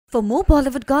For more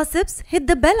Bollywood gossips, hit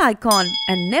the bell icon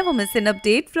and never miss an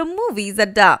update from Moviez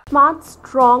Adda. Smart,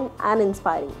 strong and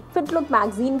inspiring फिटलुक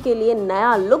magazine के लिए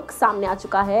नया look सामने आ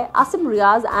चुका है आसिम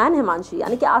रियाज and Himanshi,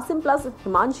 यानी कि आसिम प्लस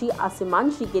हिमांशी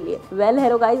आसिमांशी के लिए। वेल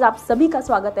हेलो गाइज, आप सभी का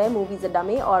स्वागत है मूवीज अड्डा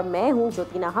में और मैं हूँ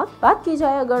ज्योति नाहक। बात की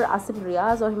जाए अगर आसिम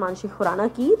रियाज और हिमांशी खुराना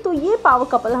की, तो ये पावर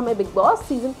कपल हमें बिग बॉस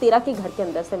सीजन 13 के घर के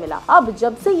अंदर से मिला। अब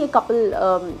जब से ये कपल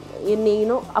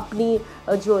अपनी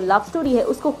जो लव स्टोरी है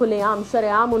उसको खुलेआम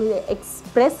शरेआम उन्हें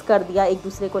एक्सप्रेस कर दिया एक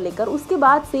दूसरे को लेकर, उसके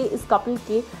बाद से इस कपल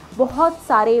के बहुत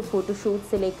सारे फोटोशूट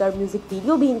से लेकर म्यूजिक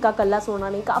वीडियो भी इनका कल्ला सोना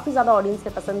ने काफ़ी ज़्यादा ऑडियंस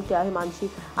ने पसंद किया हिमांशी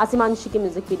आसिमांशी के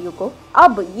म्यूजिक वीडियो को।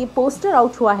 अब ये पोस्टर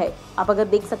आउट हुआ है, आप अगर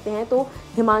देख सकते हैं तो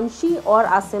हिमांशी और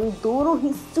आसिम दोनों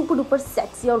ही सुपर डुपर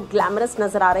सेक्सी और ग्लैमरस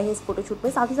नजर आ रहे हैं इस फोटोशूट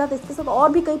में। साथ ही साथ इसके साथ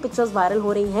और भी कई पिक्चर्स वायरल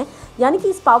हो रही हैं, यानी कि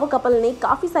इस पावर कपल ने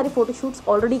काफ़ी सारे फोटोशूट्स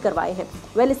ऑलरेडी करवाए हैं।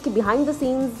 वेल इसके बिहाइंड द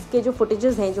सीन्स के जो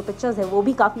फुटेजेस हैं, जो पिक्चर्स हैं, वो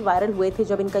भी काफ़ी वायरल हुए थे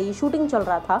जब इनका ये शूटिंग चल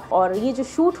रहा था। और ये जो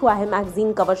शूट हुआ है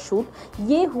मैगजीन कवर शूट,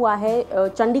 ये हुआ है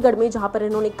चंडीगढ़ में, जहाँ पर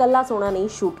इन्होंने कल्ला सोना नहीं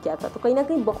शूट किया था। तो कहीं ना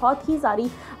कहीं बहुत ही सारी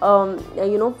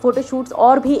फोटोशूट्स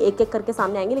और भी एक एक करके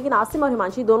सामने आएंगे, लेकिन आसिम और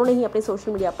हिमांशी दोनों ने ही अपने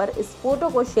सोशल मीडिया पर इस फोटो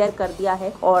को शेयर कर दिया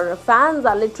है और fans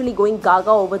are literally going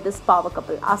gaga over this power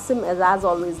couple. Asim is as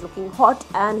always looking hot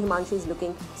and Himanshi is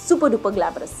looking super duper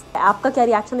glamorous. आपका क्या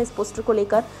रिएक्शन है इस पोस्टर को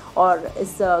लेकर और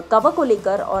इस कवर को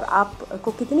लेकर, और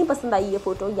आपको कितनी पसंद आई ये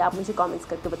फोटो, ये आप मुझे कमेंट्स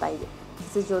करके बताइए।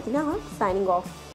 दिस इज ज्योति नाहक साइनिंग ऑफ।